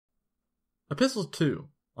Epistle 2,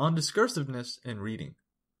 on Discursiveness and Reading.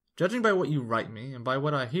 Judging by what you write me, and by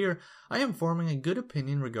what I hear, I am forming a good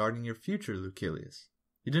opinion regarding your future, Lucilius.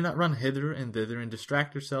 You do not run hither and thither and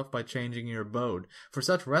distract yourself by changing your abode, for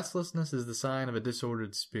such restlessness is the sign of a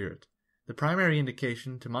disordered spirit. The primary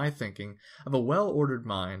indication, to my thinking, of a well-ordered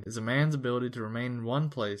mind is a man's ability to remain in one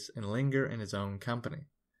place and linger in his own company.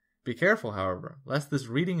 Be careful, however, lest this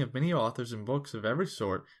reading of many authors and books of every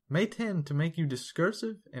sort may tend to make you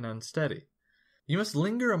discursive and unsteady. You must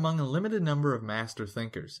linger among a limited number of master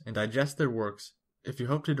thinkers, and digest their works, if you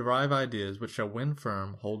hope to derive ideas which shall win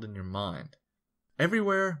firm hold in your mind.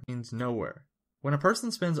 Everywhere means nowhere. When a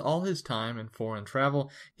person spends all his time in foreign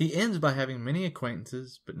travel, he ends by having many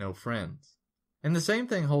acquaintances, but no friends. And the same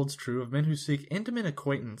thing holds true of men who seek intimate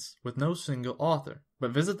acquaintance with no single author,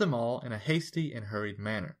 but visit them all in a hasty and hurried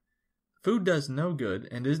manner. Food does no good,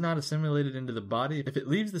 and is not assimilated into the body if it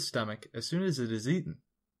leaves the stomach as soon as it is eaten.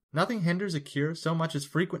 Nothing hinders a cure so much as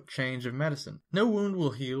frequent change of medicine. No wound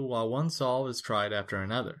will heal while one salve is tried after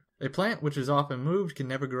another. A plant which is often moved can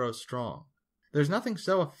never grow strong. There is nothing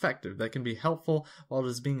so effective that can be helpful while it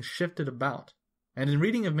is being shifted about, and in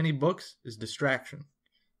reading of many books is distraction.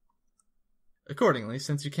 Accordingly,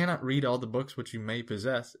 since you cannot read all the books which you may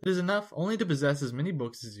possess, it is enough only to possess as many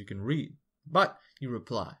books as you can read. But, you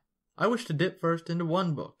reply, I wish to dip first into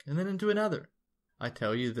one book, and then into another. I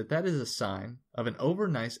tell you that is a sign of an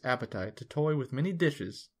over-nice appetite to toy with many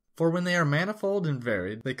dishes, for when they are manifold and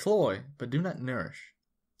varied, they cloy, but do not nourish.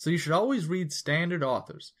 So you should always read standard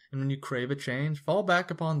authors, and when you crave a change, fall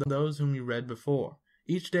back upon those whom you read before.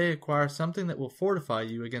 Each day acquire something that will fortify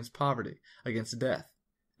you against poverty, against death,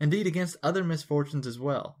 indeed against other misfortunes as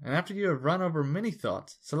well, and after you have run over many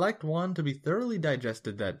thoughts, select one to be thoroughly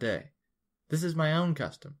digested that day. This is my own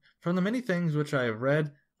custom. From the many things which I have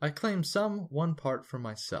read, I claim some one part for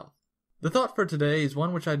myself. The thought for today is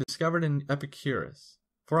one which I discovered in Epicurus,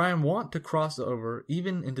 for I am wont to cross over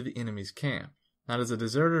even into the enemy's camp, not as a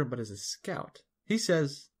deserter but as a scout. He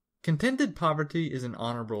says, contented poverty is an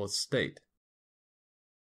honorable estate.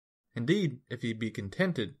 Indeed, if he be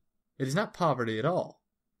contented, it is not poverty at all.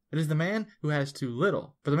 It is the man who has too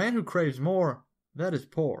little, for the man who craves more, that is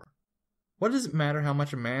poor. What does it matter how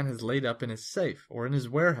much a man has laid up in his safe or in his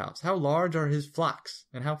warehouse, how large are his flocks,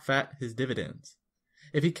 and how fat his dividends?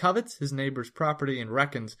 If he covets his neighbor's property and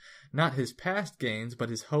reckons not his past gains but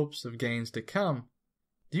his hopes of gains to come,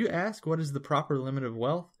 do you ask what is the proper limit of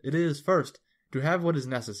wealth? It is, first, to have what is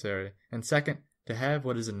necessary, and second, to have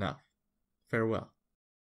what is enough. Farewell.